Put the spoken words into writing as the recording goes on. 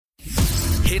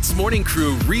HITZ Morning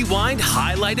Crew Rewind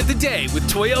Highlight of the Day with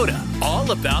Toyota.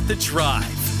 All about the drive.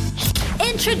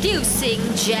 Introducing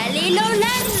Jelly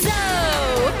Lohlenzo.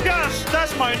 Yes,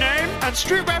 that's my name, and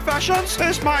streetwear fashions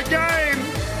is my game.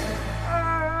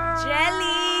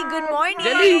 Jelly, good morning.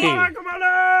 Jelly. Good morning.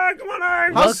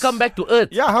 Welcome back to Earth.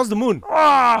 Yeah, how's the moon?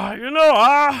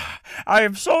 I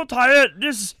am so tired.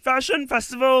 This fashion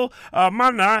festival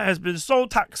month has been so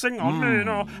taxing on me,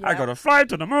 I gotta fly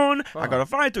to the moon, I gotta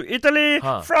fly to Italy,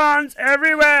 France,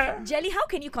 everywhere. Jelly, how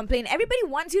can you complain? Everybody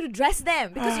wants you to dress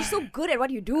them because you're so good at what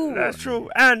you do. That's true.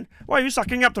 And why are you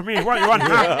sucking up to me? What you want? No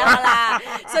lah.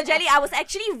 So Jelly, I was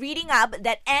actually reading up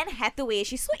that Anne Hathaway,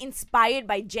 she's so inspired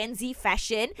by Gen Z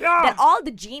fashion that all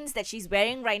the jeans that she's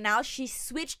wearing right now, she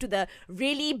switched to the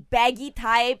really baggy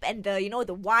type and the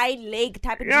wide leg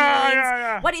type of jeans.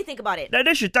 Yeah. What do you think about it? That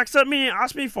day she texted me,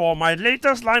 asked me for my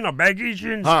latest line of baggy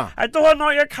jeans. I told her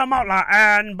not yet come out lah,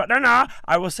 but then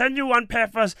I will send you one pair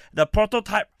first, the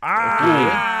prototype.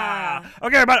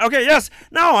 Okay, yes.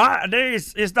 Now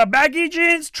this is the baggy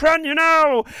jeans trend,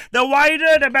 The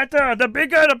wider the better, the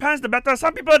bigger the pants the better.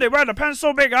 Some people they wear the pants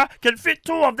so big can fit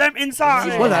two of them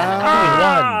inside.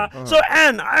 So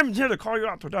Anne, I'm here to call you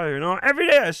out today, Every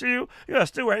day I see you, you are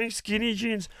still wearing skinny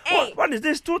jeans. Hey. What is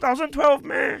this, 2012,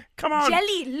 man? Come on.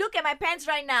 Jelly, look at my pants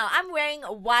right now. I'm wearing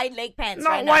wide leg pants Not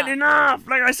right now. wide enough.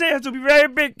 Like I say, it has to be very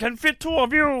big. Can fit two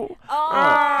of you.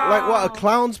 Like what, a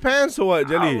clown's pants or what,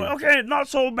 Jelly? Okay, not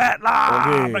so bad lah.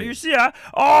 Okay. But you see,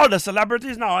 all the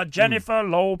celebrities now, Jennifer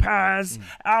Lopez,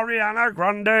 Ariana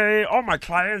Grande, all my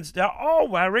clients, they're all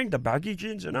wearing the baggy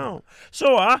jeans,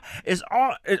 So, it's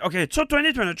all, okay, so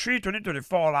 2023,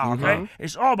 2024 lah, okay?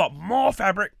 It's all about more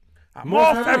fabric.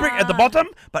 More fabric at the bottom,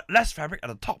 but less fabric at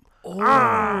the top.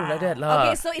 Like that lah.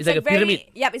 Okay, so it's like a very, pyramid.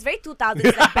 it's very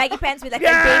 2000s, like baggy pants with like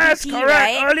Yes, a baby tee,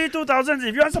 correct. right? Early 2000s.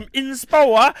 If you want some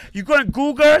inspo, you go and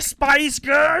Google Spice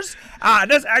Girls.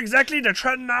 That's exactly the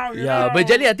trend now. You know? But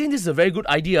Jelly, I think this is a very good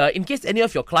idea. In case any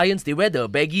of your clients, they wear the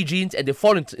baggy jeans and they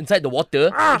fall inside the water,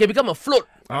 it can become a float.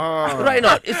 Right or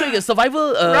not? It's like a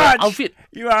survival Raj, outfit.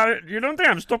 You don't think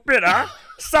I'm stupid,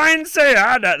 Science say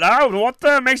that the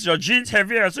water makes your jeans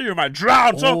heavier, so you might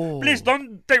drown. So please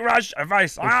don't take Raj's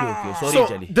advice. Okay, sorry, So,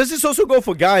 Jelly. does this also go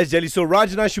for guys, Jelly? So,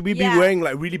 Raj and I, should we be wearing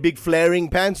like really big flaring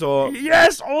pants or?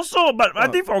 Yes, also, but I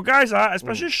think for guys,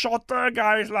 especially shorter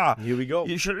guys, Here we go.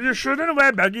 you shouldn't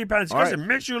wear baggy pants because it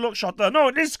makes you look shorter. No,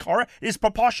 this is correct. It's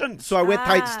proportions. So I wear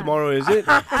tights tomorrow, is it?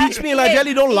 Teach me, like,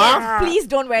 Jelly, don't laugh. Please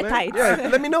don't wear tights. Yeah,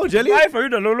 let me know, Jelly. Buy for you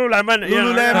the Lululemon.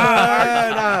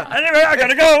 Lululemon. Anyway, I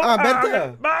gotta go.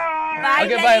 Better. Bye. Bye,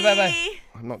 Okay, Jelly.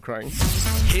 bye. I'm not crying.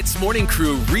 HITZ Morning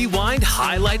Crew Rewind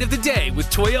Highlight of the Day with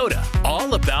Toyota.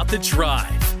 All about the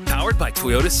drive. Powered by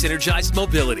Toyota Synergized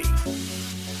Mobility.